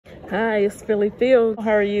Hi, it's Philly Phil.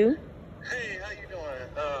 How are you? Hey, how you doing?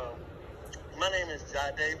 My name is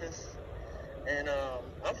Jai Davis, and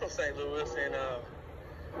I'm from St. Louis, and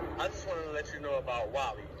I just wanted to let you know about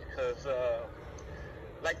Wally, because,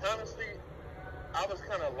 like, honestly, I was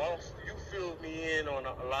kind of lost. You filled me in on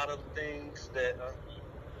a lot of things that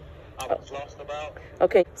I was lost about.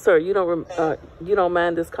 Okay, sir, you don't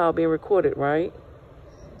mind this call being recorded, right?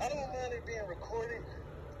 I don't mind it being recorded,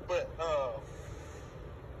 but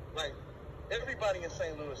like, everybody in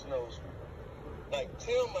St. Louis knows me. Like,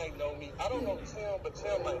 Tim might know me. I don't know Tim, but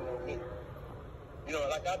Tim might know me. You know,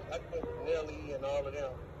 like, I know Nelly and all of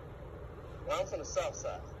them. Well, I'm from the South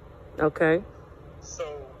Side. Okay.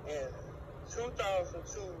 So, in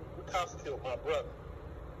 2002, the cops killed my brother.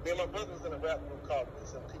 Me and my brother was in a rap group called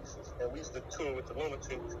Bits and Pieces, and we used to tour with the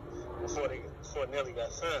Lunatics before Nelly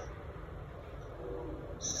got signed.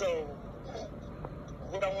 So,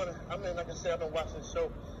 like I said, I've been watching the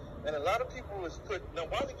show, and a lot of people now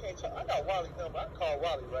Wally can't talk. I got Wally number. I call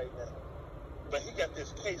Wally right now. But he got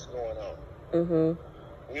this case going on.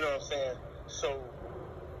 Mm-hmm. You know what I'm saying? So,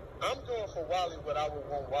 I'm doing for Wally what I would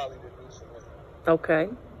want Wally to do for me. Okay.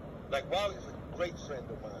 Like, Wally's a great friend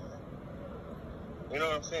of mine. You know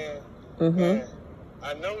what I'm saying? Mm-hmm. And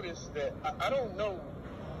I noticed that I don't know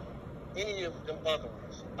any of them other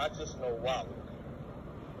ones. I just know Wally.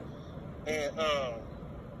 And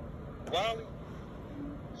Wally,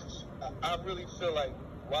 I really feel like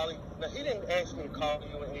Wally, now he didn't ask me to call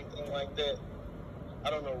you or anything like that. I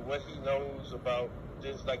don't know what he knows about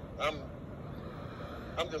this. Like, I'm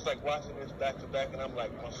just like watching this back to back, and I'm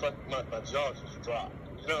like, my jaw just dropped.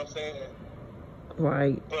 You know what I'm saying?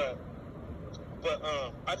 Right. But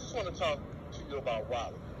I just want to talk to you about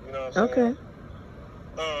Wally. You know what I'm saying?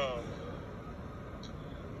 Okay.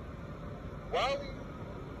 Wally,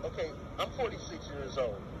 okay, I'm 46 years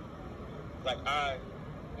old. Like,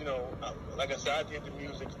 like I said, I did the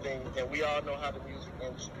music thing, and we all know how the music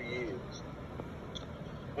industry is.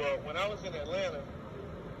 Well, when I was in Atlanta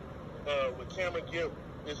with Cameron Gibb,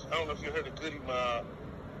 I don't know if you heard of Goody Mob.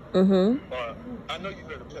 Mm-hmm. Or I know you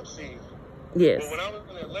heard of Pimp C. Yes. But when I was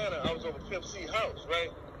in Atlanta, I was over Pimp C's house,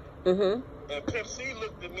 right? Mm-hmm. And Pimp C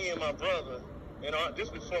looked at me and my brother, and this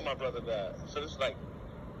before my brother died, so this is like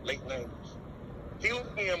late 90s. He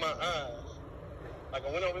looked me in my eyes, like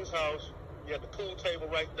I went over his house, he had the pool table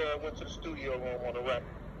right there, I went to the studio room on the record.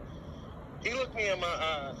 He looked me in my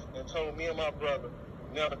eyes and told me and my brother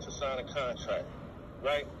never to sign a contract,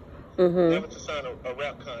 right? Mm-hmm. Never to sign a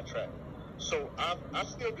rap contract. So I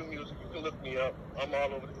still do music. You can look me up. I'm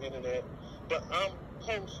all over the internet. But I'm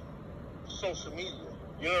post social media.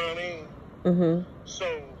 You know what I mean? Mm-hmm.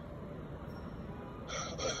 So,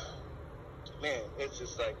 man, it's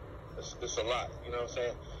just like, it's a lot. You know what I'm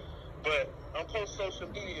saying? But I'm post social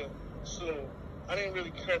media, so I didn't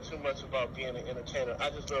really care too much about being an entertainer. I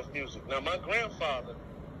just love music. Now, my grandfather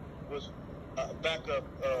was a backup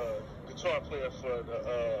guitar player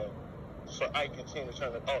for Ike and Tina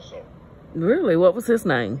Turner also. Really? What was his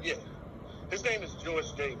name? Yeah. His name is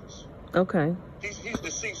George Davis. Okay. He's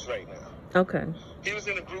deceased right now. Okay. He was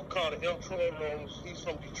in a group called the El Troros. He's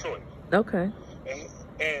from Detroit. Okay.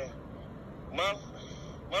 And my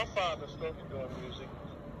father started doing music.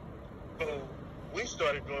 So we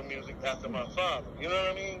started doing music after my father. You know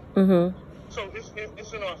what I mean? Mm-hmm. So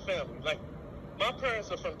it's in our family. Like, my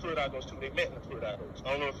parents are from Pruitt-Igoes too. They met in the Pruitt-Igoes.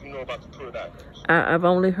 I don't know if you know about the Pruitt-Igoes. I've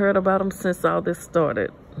only heard about them since all this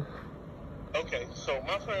started. Okay, so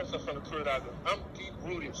my parents are from the Pruitt-Igoes. I'm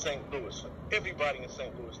deep-rooted St. Louis. Everybody in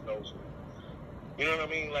St. Louis knows me. You know what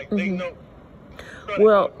I mean? Like, they know.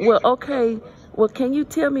 Well, okay. Well, can you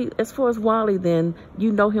tell me, as far as Wally, then,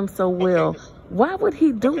 you know him so well, okay, why would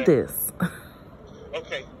he do this?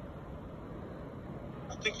 Okay.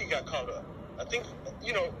 I think he got caught up. I think,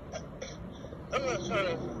 I'm not trying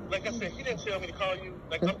to, like I said, he didn't tell me to call you.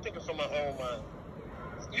 Like, I'm thinking from my own mind.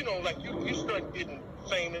 You know, like, you start getting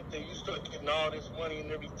famous, and you start getting all this money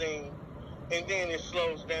and everything, and then it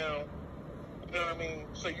slows down. You know what I mean?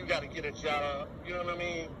 So you got to get a job. You know what I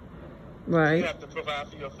mean? Right. You have to provide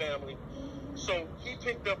for your family. So he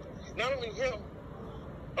picked up, not only him,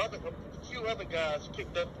 a few other guys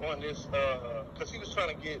picked up on this, because he was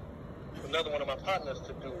trying to get another one of my partners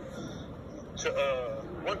to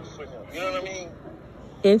work for him. You know what I mean?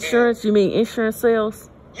 Insurance? You mean insurance sales?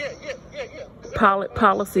 Yeah.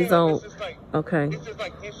 Policies on. Like, okay. It's just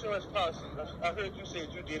like insurance policy. I heard you said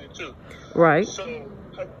you did it too. Right. So,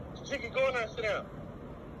 Vickie, go in there and sit down.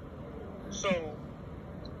 So,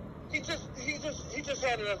 he just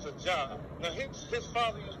had it as a job. Now, his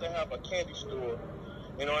father used to have a candy store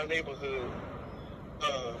in our neighborhood,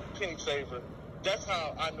 Penny Saver. That's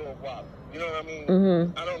how I know of Wally. You know what I mean?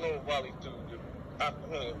 Mm-hmm. I don't know of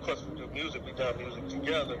of course, we do music. We done music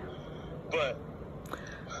together, but.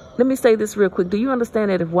 Let me say this real quick. Do you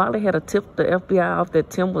understand that if Wally had tipped the FBI off that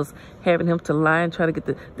Tim was having him to lie and try to get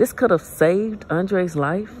this could have saved Andre's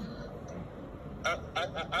life?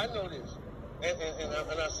 I know this, and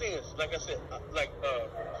I see this. Like I said, like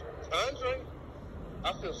Andre,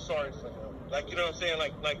 I feel sorry for him. Like, you know what I'm saying?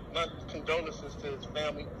 Like my condolences to his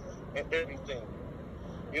family and everything.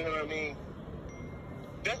 You know what I mean?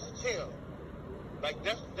 That's Tim. Like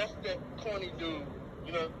that's that corny dude.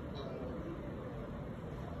 You know.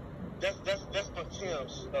 That's on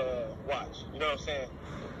Tim's watch. You know what I'm saying?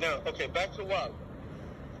 Now, okay, back to Wally.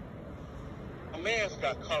 A man's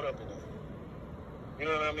got caught up in it. You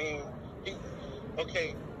know what I mean?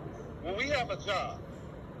 Okay, when we have a job,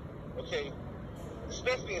 okay,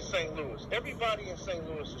 especially in St. Louis, everybody in St.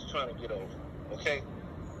 Louis is trying to get over, okay?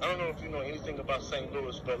 I don't know if you know anything about St.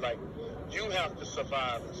 Louis, but, like, you have to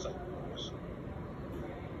survive in St. Louis,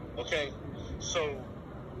 okay? So,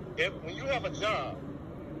 when you have a job,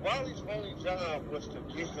 Wally's only job was to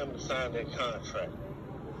get him to sign that contract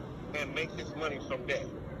and make his money from that.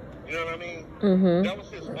 You know what I mean? Mm-hmm. That was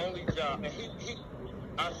his only job. And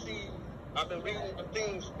I've been reading the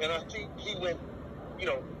things, and I see he went, you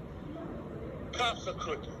know, cops are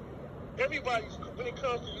crooked. Everybody's, when it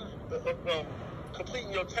comes to you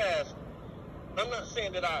completing your task, I'm not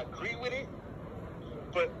saying that I agree with it,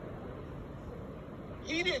 but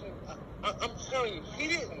he didn't, I'm telling you, he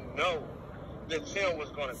didn't know that Tim was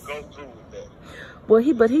going to go through with that. Well,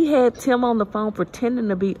 he had Tim on the phone pretending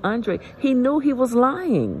to be Andre. He knew he was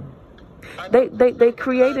lying. They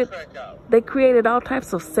created all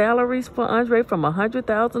types of salaries for Andre, from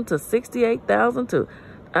 $100,000 to $68,000 to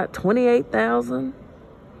 $28,000.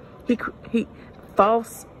 He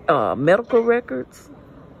false medical records.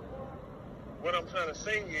 What I'm trying to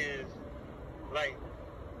say is, like,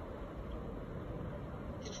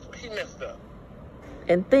 he messed up.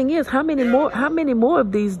 And thing is, how many more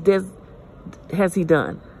of these has he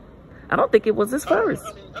done? I don't think it was his first.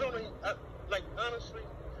 Like, honestly,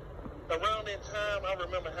 around that time, I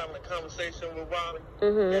remember having a conversation with Wally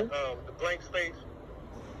Mm-hmm. at the blank space.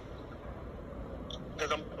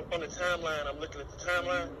 Because I'm on the timeline, I'm looking at the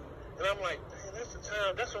timeline, and I'm like, man, that's the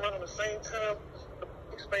time, that's around the same time, the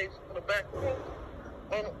blank space on the back room.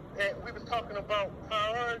 And we was talking about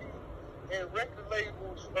priority. And record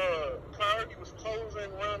labels, Priority was closing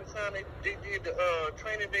around the time they did the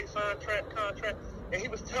Training Day contract, and he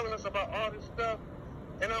was telling us about all this stuff.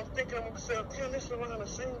 And I'm thinking to myself, damn, this is around the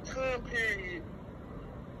same time period.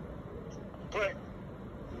 But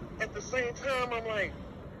at the same time, I'm like,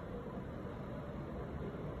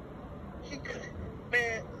 he could,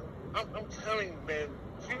 man, I'm telling you, man,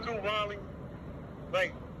 if you knew Wally,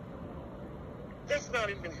 like, that's not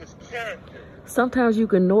even his character. Sometimes you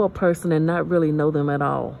can know a person and not really know them at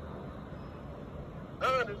all. I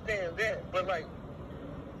understand that, but like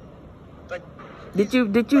did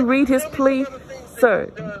you read his plea,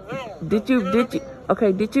 sir? Did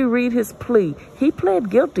you read his plea? He pled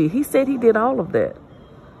guilty. He said he did all of that.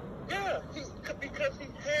 Yeah, because he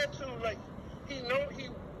had to. Like,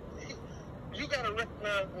 you gotta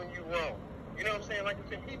recognize when you're wrong. You know what I'm saying? Like I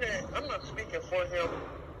said, I'm not speaking for him.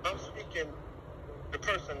 I'm speaking the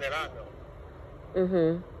person that I know.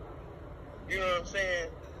 Mm-hmm. You know what I'm saying?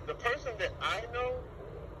 The person that I know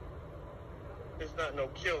is not no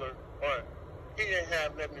killer, or he didn't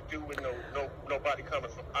have nothing to do with nobody coming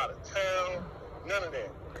from out of town. None of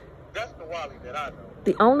that. That's the Wally that I know.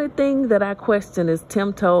 The only thing that I question is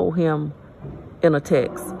Tim told him in a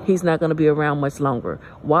text he's not going to be around much longer.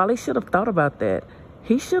 Wally should have thought about that.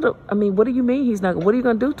 He should have. I mean, what do you mean he's not? What are you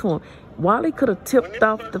going to do to him? Wally could have tipped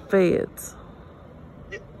off the feds.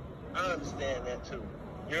 I understand that too.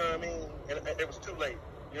 You know what I mean? And it was too late.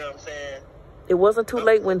 You know what I'm saying? It wasn't too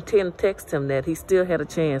late when Tim texted him that he still had a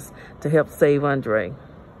chance to help save Andre.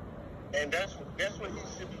 And that's what he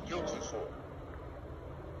should be guilty for.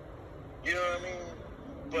 You know what I mean?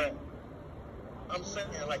 But I'm saying,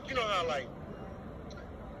 like, you know how, like,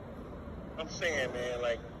 I'm saying, man,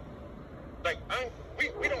 like we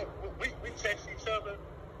text each other,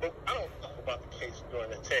 but I don't talk about the case during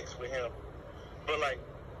the text with him. But, like,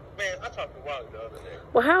 man, I talked to Wally the other day.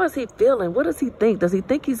 Well, how is he feeling? What does he think? Does he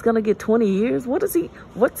think he's going to get 20 years?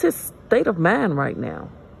 What's his state of mind right now?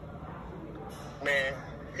 Man,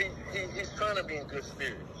 he's trying to be in good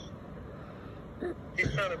spirits.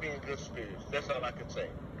 He's trying to be in good spirits. That's all I can say.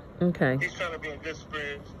 Okay. He's trying to be in good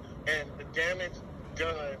spirits. And the damage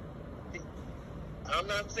done, I'm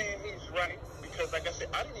not saying he's right, because, like I said,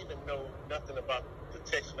 I didn't even know nothing about the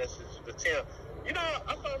text message to Tim. You know,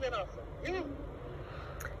 I found that out from you.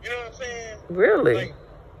 You know what I'm saying? Really? Like,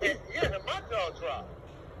 and my jaw dropped.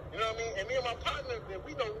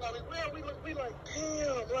 we know Wally well. We like,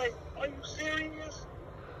 damn, like, are you serious?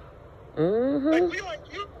 Mm-hmm. Like, we like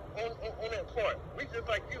you on that part. We just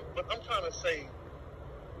like you, but I'm trying to say.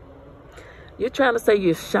 You're trying to say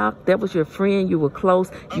you're shocked. That was your friend. You were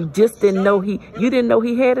close. You just didn't know you didn't know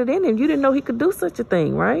he had it in him. You didn't know he could do such a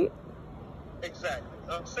thing, right? Exactly.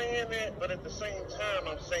 I'm saying that, but at the same time,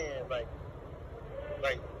 I'm saying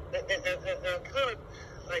and kind of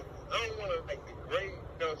like I don't want to like degrade.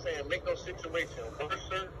 You know what I'm saying? Make no situation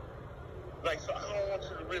worse. Like, so I don't want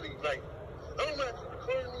you to really like. I don't mind you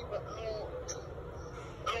recording me, but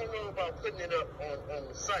I don't know about putting it up on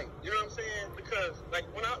the site. You know what I'm saying? Because like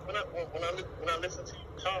when I listen to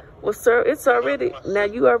you talk. Well, sir, it's already now.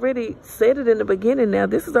 You already said it in the beginning. Now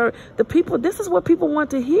this is the people. This is what people want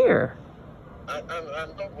to hear. I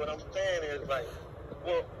know what I'm saying is like,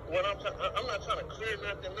 well, I'm not trying to clear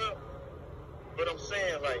nothing up, but I'm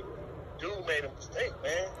saying like, dude made a mistake,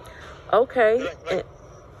 man. Okay. Like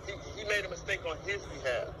he made a mistake on his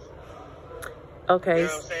behalf. Okay. You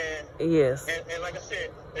know what I'm saying? Yes. And like I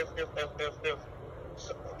said, if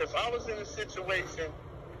I was in a situation,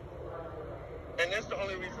 and that's the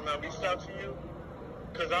only reason I reached out to you,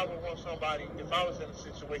 because I would want somebody. If I was in a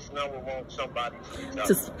situation, I would want somebody to reach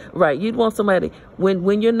out. Right. You'd want somebody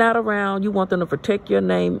when you're not around. You want them to protect your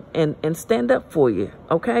name and stand up for you.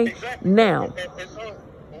 Okay. Exactly. Now,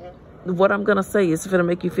 what I'm gonna say is gonna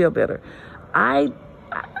make you feel better. I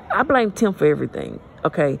blame Tim for everything.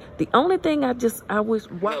 Okay. The only thing I wish.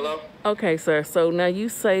 Hello? Okay, sir. So now you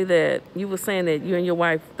say that you were saying that you and your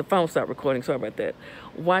wife, the phone stopped recording. Sorry about that.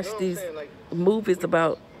 Watch these movies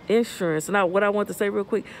about insurance. Now, what I want to say real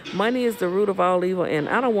quick: money is the root of all evil, and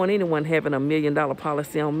I don't want anyone having $1 million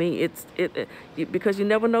policy on me. Because you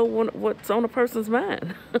never know what's on a person's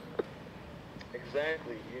mind.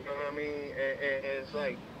 Exactly. You know what I mean? And it's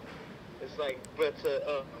like, but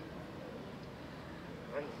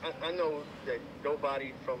I know that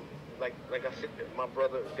nobody from, like I said, my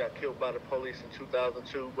brother got killed by the police in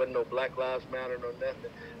 2002. Wasn't no Black Lives Matter, no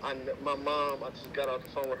nothing. My mom, I just got off the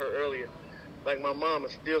phone with her earlier. Like, my mom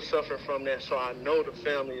is still suffering from that, so I know the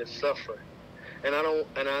family is suffering. And I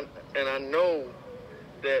know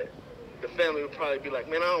that the family would probably be like,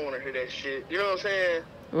 man, I don't want to hear that shit. You know what I'm saying?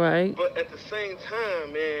 Right. But at the same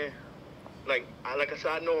time, man, like I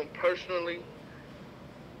said, I know him personally,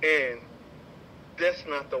 and that's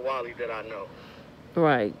not the Wally that I know.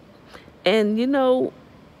 Right. And you know,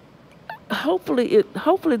 hopefully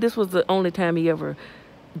this was the only time he ever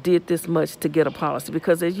did this much to get a policy,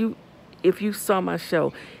 because if you saw my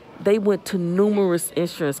show, they went to numerous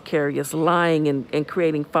insurance carriers lying and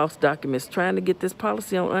creating false documents trying to get this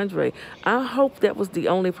policy on Andre. I hope that was the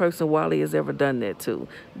only person Wally has ever done that to.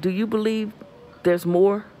 Do you believe there's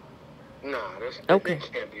more? Nah, okay. There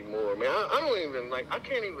can't be more, man. I don't even, I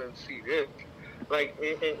can't even see this. Like,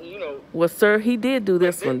 and you know. Well, sir, he did do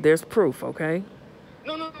this one. There's proof, okay?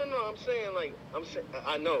 No. I'm saying,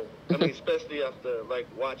 I know. I mean, especially after,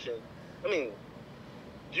 watching. I mean,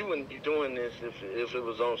 you wouldn't be doing this if it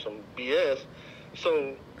was on some BS.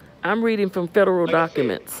 So. I'm reading from federal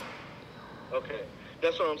documents. Okay.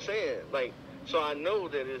 That's what I'm saying. So I know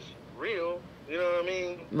that it's real. You know what I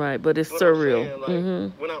mean? Right, but it's surreal.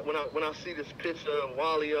 Saying, when I see this picture of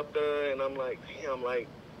Wally up there, and I'm like, damn,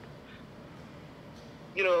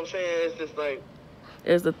 you know what I'm saying? It's just like,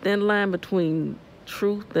 there's a thin line between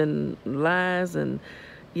truth and lies, and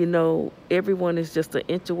you know, everyone is just an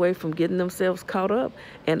inch away from getting themselves caught up.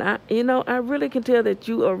 And I really can tell that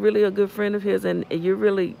you are really a good friend of his, and you're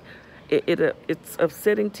really, it's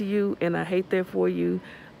upsetting to you, and I hate that for you.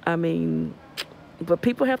 I mean, but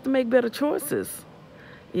people have to make better choices,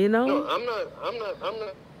 you know? No, I'm not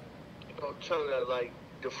trying to,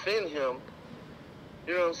 defend him.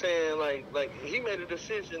 You know what I'm saying? Like he made a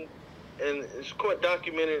decision, and it's court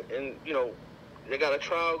documented, and, you know, they got a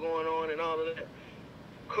trial going on and all of that.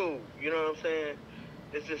 Cool, you know what I'm saying?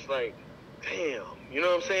 It's just damn, you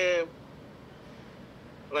know what I'm saying?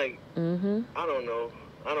 I don't know.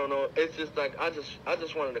 It's just I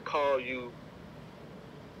just wanted to call you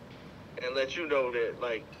and let you know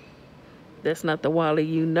that, that's not the Wally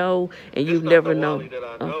you know, and you've never known. That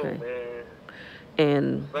I know, okay.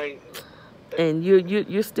 Man. And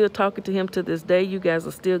you're still talking to him to this day. You guys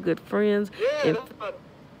are still good friends. Yeah, that's my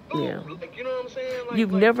dude. Yeah. You know what I'm saying?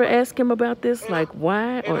 You've never asked him about this,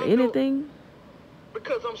 why or anything?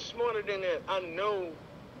 Because I'm smarter than that. I know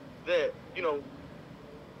that, you know,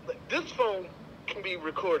 this phone can be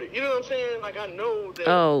recorded. You know what I'm saying? I know that.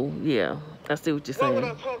 Oh, yeah. I see what you're saying. Why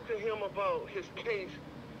would I talk to him about his case?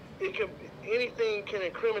 Anything can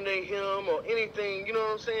incriminate him or anything, you know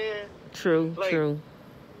what I'm saying? True, true.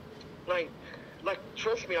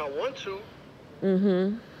 Trust me, I want to.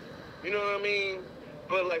 Mm-hmm. You know what I mean?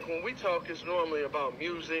 But like when we talk, it's normally about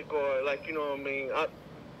music or like, you know what I mean?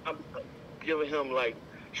 I'm giving him like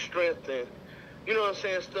strength and, you know what I'm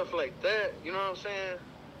saying, stuff like that. You know what I'm saying?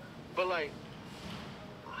 But like,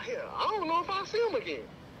 hell, I don't know if I'll see him again.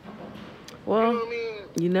 Well, you know what I mean?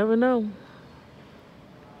 You never know.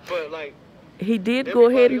 But like, he did go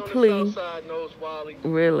ahead and plea. Everybody on the South Side knows Wally.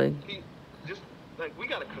 Really? He just like we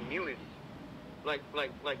got a community. Like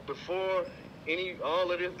before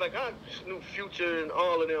all of this, like I knew Future and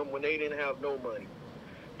all of them when they didn't have no money.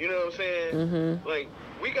 You know what I'm saying? Mm-hmm. Like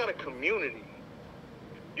we got a community.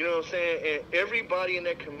 You know what I'm saying? And everybody in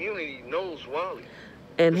that community knows Wally.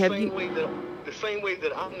 And the same way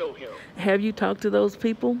that I know him. Have you talked to those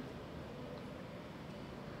people?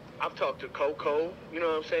 I've talked to Coco. You know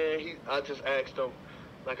what I'm saying? I just asked him.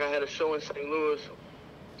 Like I had a show in St. Louis.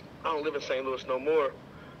 I don't live in St. Louis no more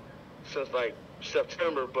since like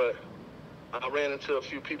September, but I ran into a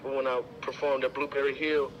few people when I performed at Blueberry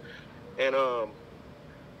Hill, and I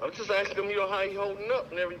was just asking him, you know, how he holding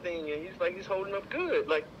up and everything, and he's like, he's holding up good,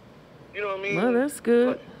 like, you know what I mean? Well, that's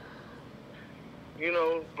good. Like, you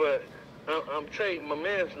know, but I'm telling you, my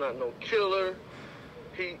man's not no killer.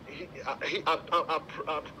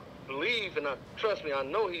 I believe and trust me, I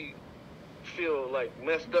know he feel like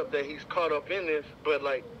messed up that he's caught up in this, but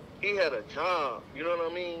like he had a job, you know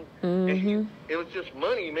what I mean? Mm-hmm. And it was just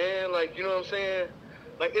money, man. Like, you know what I'm saying?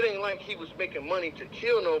 Like, it ain't like he was making money to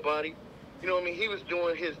kill nobody. You know what I mean? He was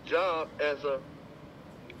doing his job as a,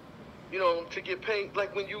 you know, to get paid.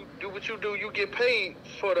 Like, when you do what you do, you get paid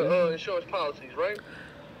for the insurance policies, right?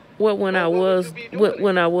 Well, when I was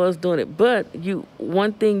doing it, but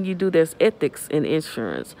one thing you do, there's ethics in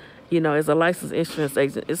insurance. You know, as a licensed insurance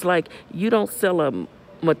agent, it's like you don't sell a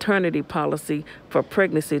maternity policy for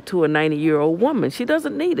pregnancy to a 90-year-old woman. She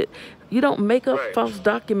doesn't need it. You don't make up false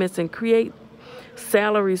documents and create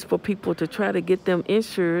salaries for people to try to get them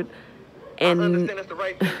insured. And I understand that's the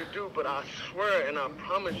right thing to do, but I swear and I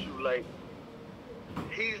promise you, like,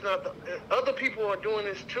 he's not the... Other people are doing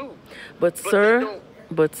this too. But sir...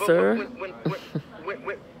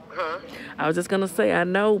 Huh? I was just going to say, I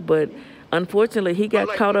know, but unfortunately, he got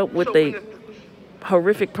caught up with a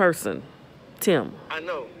horrific person, Tim. I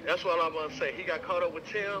know. That's what I'm going to say. He got caught up with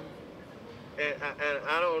Tim, and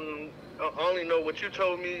I only know what you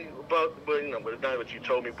told me about, but not what you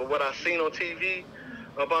told me, but what I seen on TV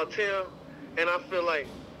about Tim, and I feel like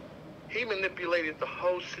he manipulated the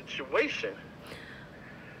whole situation.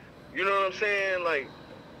 You know what I'm saying? Like,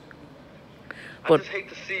 I just hate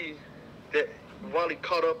to see that Wally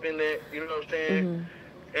caught up in that, you know what I'm saying?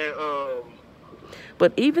 Mm-hmm. And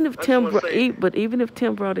but even if Tim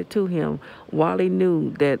brought it to him, Wally knew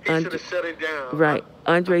that he should have shut it down. Right.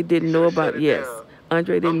 Andre didn't know about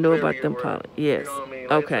Andre didn't know about them policies. Yes. You know what I mean?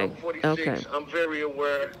 Like, Okay. I'm 46, okay. I'm very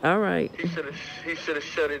aware. All right. He should have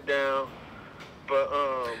shut it down. But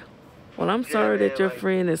well, I'm sorry that your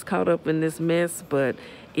friend is caught up in this mess, but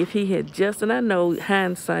if he had just, and I know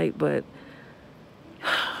hindsight, but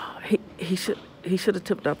he should have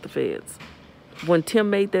tipped off the feds. When Tim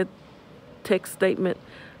made that text statement,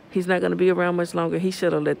 he's not going to be around much longer. He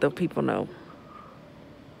should have let the people know.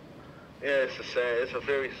 Yeah, it's a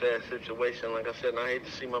very sad situation. Like I said, and I hate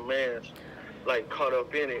to see my man like caught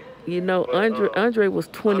up in it. You know, but, Andre was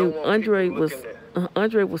 20.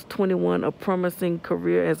 Andre was 21, a promising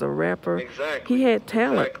career as a rapper. Exactly. He had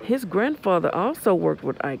talent. Exactly. His grandfather also worked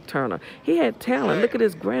with Ike Turner. He had talent. Exactly. Look at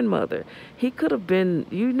his grandmother. He could have been,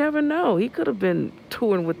 you never know, he could have been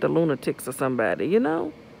touring with the Lunatics or somebody, you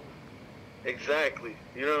know? Exactly.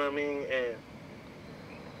 You know what I mean? And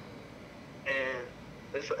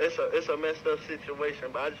it's a messed up situation,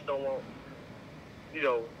 but I just don't want, you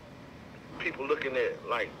know, people looking at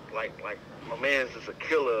like my man's is a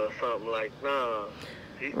killer or something. Like, nah.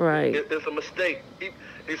 Right. It's a mistake.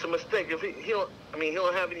 It's a mistake. If he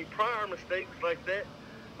don't have any prior mistakes like that.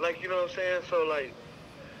 Like, you know what I'm saying? So like,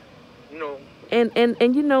 you know.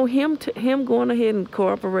 And you know, him going ahead and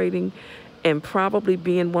cooperating and probably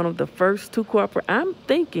being one of the first to cooperate. I'm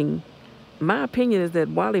thinking, my opinion is that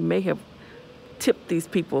Wally may have tipped these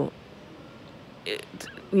people,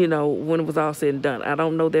 you know, when it was all said and done. I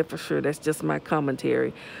don't know that for sure. That's just my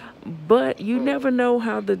commentary. But you never know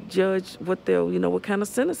how the judge, what kind of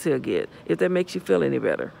sentence he'll get, if that makes you feel any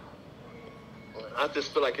better. I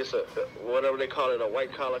just feel like it's whatever they call it, a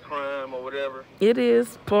white-collar crime or whatever. It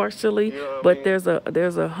is, partially, you know but I mean?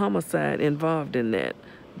 there's a homicide involved in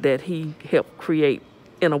that he helped create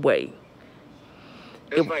in a way.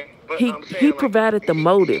 He provided the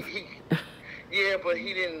motive. Yeah, but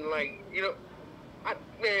he didn't, like, you know,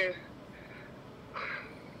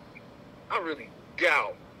 I really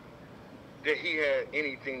doubt that he had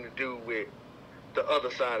anything to do with the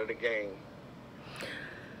other side of the game.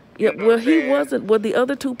 Yeah, well, he wasn't. Well, the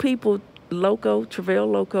other two people, Travell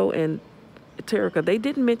Loco, and Terica, they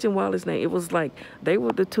didn't mention Wally's name. It was like they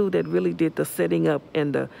were the two that really did the setting up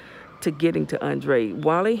and to getting to Andre.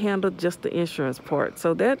 Wally handled just the insurance part.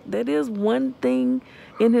 So that is one thing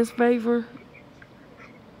in his favor.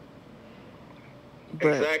 But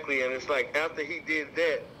exactly, and it's like after he did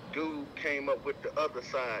that, dude came up with the other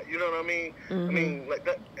side. You know what I mean? Mm-hmm. I mean, like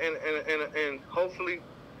that, and hopefully,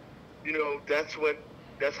 you know, that's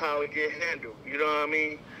how it get handled. You know what I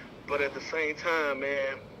mean? But at the same time,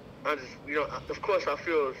 man, I just, you know, of course I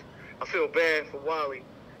feel bad for Wally.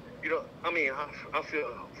 You know, I mean, I feel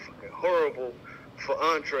fucking horrible for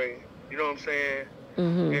Andre. You know what I'm saying?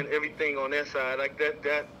 Mm-hmm. And everything on that side, like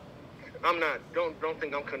that. I'm not. Don't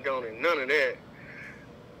think I'm condoning none of that.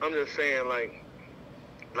 I'm just saying, like,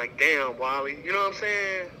 damn, Wally. You know what I'm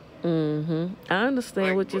saying? Mm-hmm. I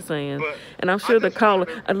understand what you're saying. And I'm sure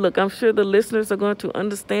I'm sure the listeners are going to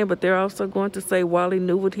understand, but they're also going to say Wally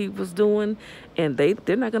knew what he was doing, and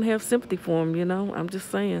they're not going to have sympathy for him, you know? I'm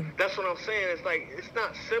just saying. That's what I'm saying. It's like, it's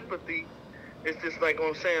not sympathy. It's just like,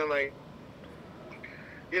 I'm saying, like,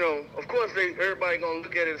 you know, of course everybody going to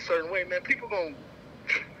look at it a certain way. Man, people going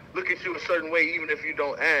to look at you a certain way even if you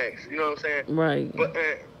don't ask. You know what I'm saying? Right. But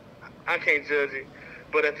I can't judge it.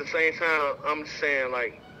 But at the same time, I'm just saying,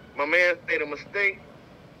 like, my man made a mistake,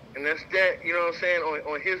 and that's that, you know what I'm saying,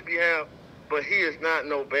 on his behalf, but he is not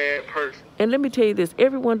no bad person. And let me tell you this,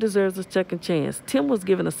 everyone deserves a second chance. Tim was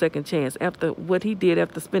given a second chance after what he did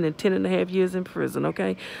after spending 10.5 years in prison,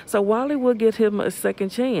 okay? So Wally will get him a second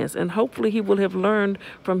chance, and hopefully he will have learned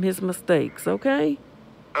from his mistakes, okay?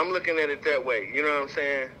 I'm looking at it that way, you know what I'm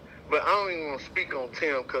saying? But I don't even want to speak on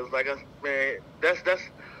Tim, because, like, man, that's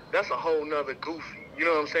a whole nother goofy, you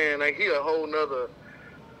know what I'm saying? Like, he a whole nother...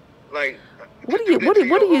 Like, what do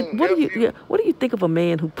you think of a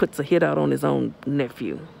man who puts a hit out on his own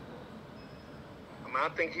nephew? I mean, I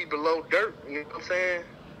think he below dirt. You know what I'm saying?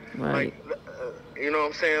 Right. Like, you know what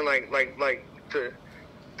I'm saying? Like to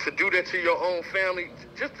do that to your own family,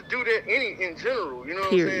 just to do that in general. You know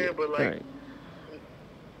what I'm saying? But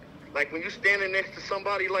like when you're standing next to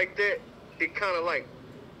somebody like that, it kind of like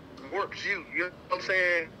warps you. You know what I'm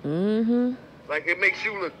saying? Mm-hmm. Like, it makes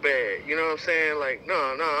you look bad, you know what I'm saying? Like, no,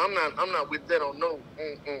 I'm not with that on no,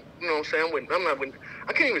 you know what I'm saying?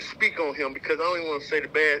 I can't even speak on him because I don't even want to say the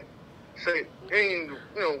bad, you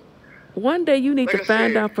know. One day you need to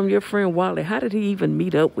find out from your friend Wally, how did he even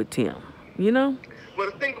meet up with Tim, you know? Well,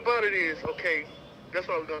 the thing about it is, okay, that's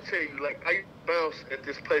what I was going to tell you. Like, I used to bounce at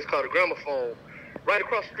this place called the Gramophone, right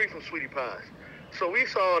across the street from Sweetie Pie's. So we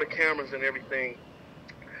saw all the cameras and everything.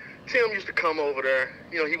 Tim used to come over there.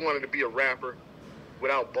 You know, he wanted to be a rapper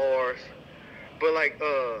without bars. But, like,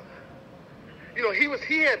 you know,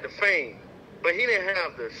 he had the fame, but he didn't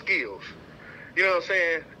have the skills. You know what I'm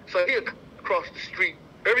saying? So he across the street.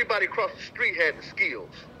 Everybody across the street had the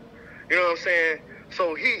skills. You know what I'm saying?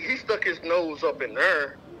 So he stuck his nose up in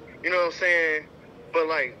there. You know what I'm saying? But,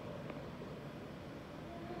 like,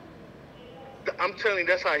 I'm telling you,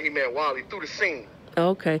 that's how he met Wally, through the scene.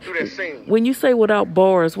 Okay. Through that scene. When you say without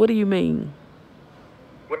bars, what do you mean?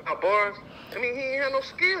 Without bars? I mean, he ain't had no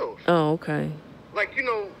skills. Oh, okay. Like, you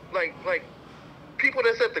know, like people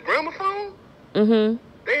that's at the Gramophone, mm-hmm.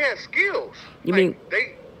 They had skills. You mean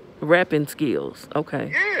rapping skills?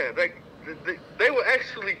 Okay. Yeah, like they were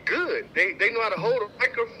actually good. They knew how to hold a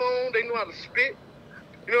microphone. They knew how to spit.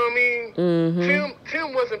 You know what I mean? Mm-hmm.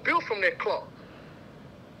 Tim wasn't built from that cloth.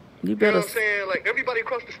 You know what I'm saying? Like, everybody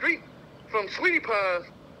across the street from Sweetie Pie's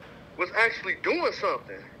was actually doing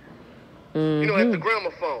something. Mm-hmm. You know, at the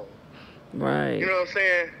Gramophone. Right. You know what I'm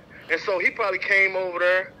saying? And so he probably came over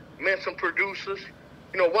there, met some producers.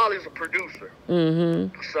 You know, Wally's a producer.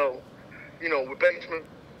 Mm-hmm. So, you know, with Basement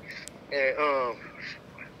and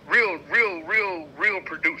real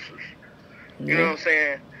producers. Yeah. You know what I'm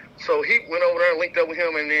saying? So he went over there and linked up with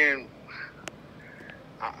him, and then,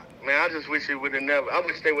 I just wish I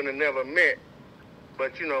wish they would have never met.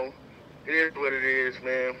 But, you know, it is what it is,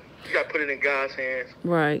 man. You got to put it in God's hands.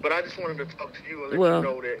 Right. But I just wanted to talk to you and let you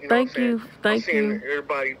know that. You know thank you. Thank you.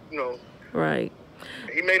 Everybody, you know. Right.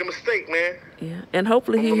 He made a mistake, man. Yeah. And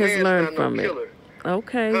hopefully he has learned from it. Killer.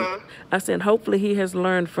 Okay. Uh-huh. I said hopefully he has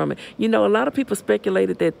learned from it. You know, a lot of people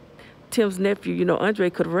speculated that Tim's nephew, you know,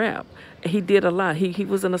 Andre, could rap. He did a lot. He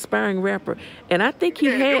was an aspiring rapper. And I think he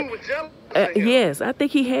had... yes, I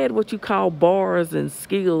think he had what you call bars and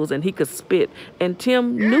skills, and he could spit. And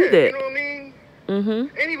Tim knew that. You know what I mean?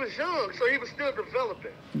 Mm-hmm. And he was young, so he was still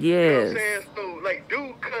developing. Yes. You know what I'm saying? So, like,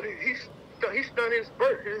 dude cut it. He stunned his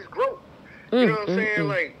growth. You know what I'm saying?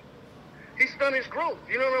 Like, he stunned his growth.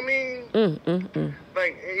 You know what I mean?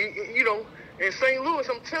 Like, you know, in St. Louis,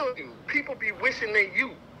 I'm telling you, people be wishing they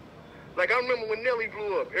you. Like, I remember when Nelly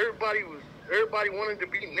blew up, everybody wanted to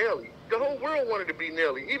be Nelly. The whole world wanted to be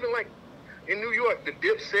Nelly. Even like in New York, the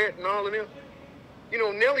Dipset and all of them. You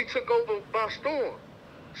know, Nelly took over by storm.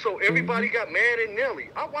 So everybody got mad at Nelly.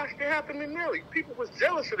 I watched it happen to Nelly. People was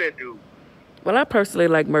jealous of that dude. Well, I personally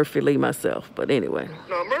like Murphy Lee myself, but anyway.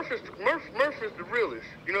 No, Murph is the realest.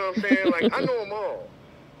 You know what I'm saying? Like, I know them all.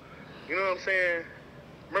 You know what I'm saying?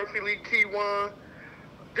 Murphy Lee, Keywan.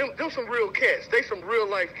 Them some real cats. They some real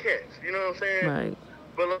life cats. You know what I'm saying? Right.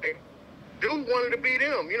 But like, dude wanted to be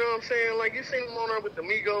them. You know what I'm saying? Like, you seen him on there with the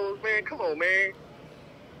Migos, man. Come on, man.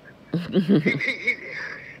 he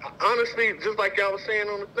honestly, just like y'all was saying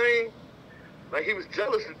on the thing, like, he was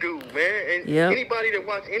jealous of dude, man. And anybody that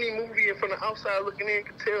watched any movie and from the outside looking in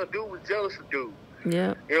could tell dude was jealous of dude.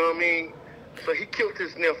 Yeah. You know what I mean? So he killed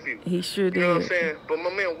his nephew. He sure did. You know what I'm saying? But my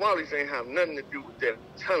man Wally ain't have nothing to do with that.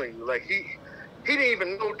 I'm telling you. Like, he didn't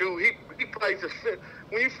even know dude. He probably just fit.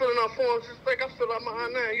 When you filling out forms, just like I fill out my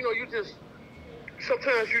I-9, you know, you just,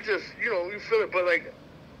 sometimes you just, you know, you feel it. But like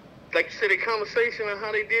you said, the conversation and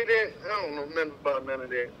how they did that, I don't know nothing about none of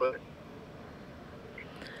that. But,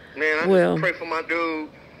 man, I just pray for my dude.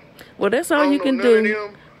 Well, that's all you can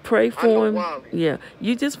do. Pray for him. Yeah,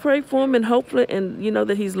 you just pray for him, and hopefully, and you know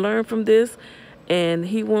that he's learned from this, and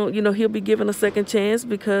he won't. You know, he'll be given a second chance,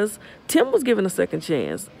 because Tim was given a second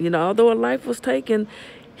chance. You know, although a life was taken,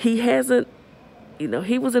 he hasn't. You know,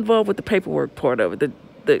 he was involved with the paperwork part of it.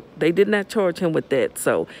 They did not charge him with that,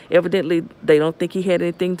 so evidently they don't think he had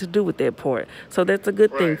anything to do with that part. So that's a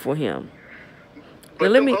good thing for him. But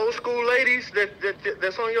let me. Old school ladies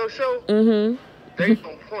that's on your show, they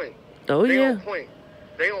on point. Oh they on point.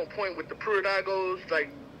 They on point with the Prudigos,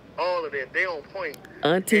 like all of that. They on point.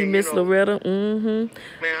 Auntie Miss Loretta. Man,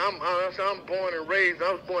 I'm born and raised.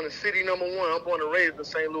 I was born in city number 1. I'm born and raised in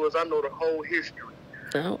St. Louis. I know the whole history.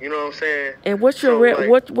 Oh. You know what I'm saying? And what's your rap?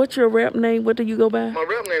 Like, what's your rap name? What do you go by? My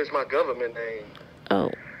rap name is my government name.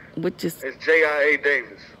 Oh, which is? It's J.I.A.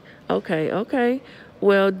 Davis. Okay.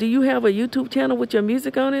 Well, do you have a YouTube channel with your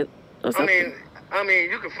music on it or something? I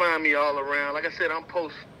mean, you can find me all around. Like I said, I'm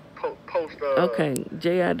post. Okay,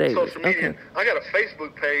 J.I. Davis. Social media. Okay. I got a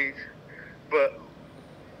Facebook page, but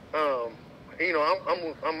you know,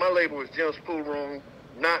 I'm my label is Jim's Pool Room,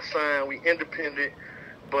 not signed. We independent,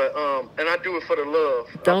 but and I do it for the love.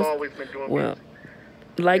 I've always been doing music.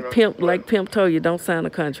 Like Pimp told you, don't sign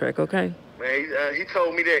a contract, okay? Man, he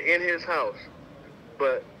told me that in his house,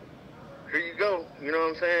 but here you go. You know what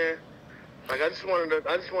I'm saying? Like, I just wanted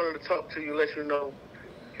to talk to you, let you know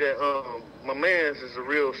that my man's is a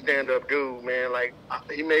real stand-up dude, man. Like,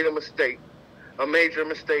 he made a mistake, a major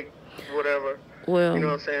mistake, whatever. Well, you know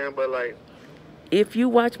what I'm saying? But like, if you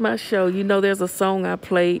watch my show, you know there's a song I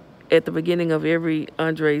play at the beginning of every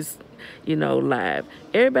Andre's, you know, live.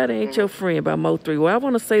 Everybody Ain't Your Friend by Mo3. Well, I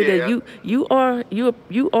want to say that you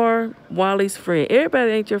are Wally's friend.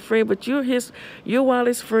 Everybody ain't your friend, but you're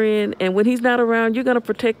Wally's friend, and when he's not around, you're gonna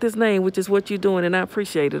protect his name, which is what you're doing, and I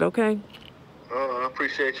appreciate it. Okay. I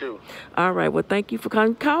appreciate you. All right. Well, thank you for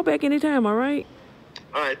calling. Call back anytime, all right?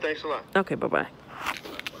 All right. Thanks a lot. Okay. Bye-bye.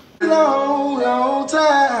 Long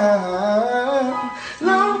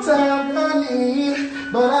time, honey,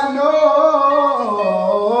 but I know,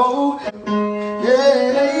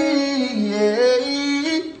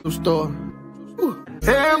 Store.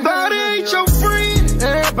 Everybody ain't your friend,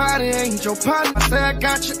 everybody ain't your partner. I say I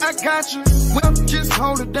got you. Well, just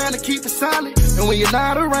hold it down and keep it solid. And when you're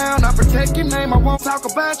not around, I protect your name, I won't talk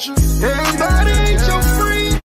about you. Everybody ain't your friend.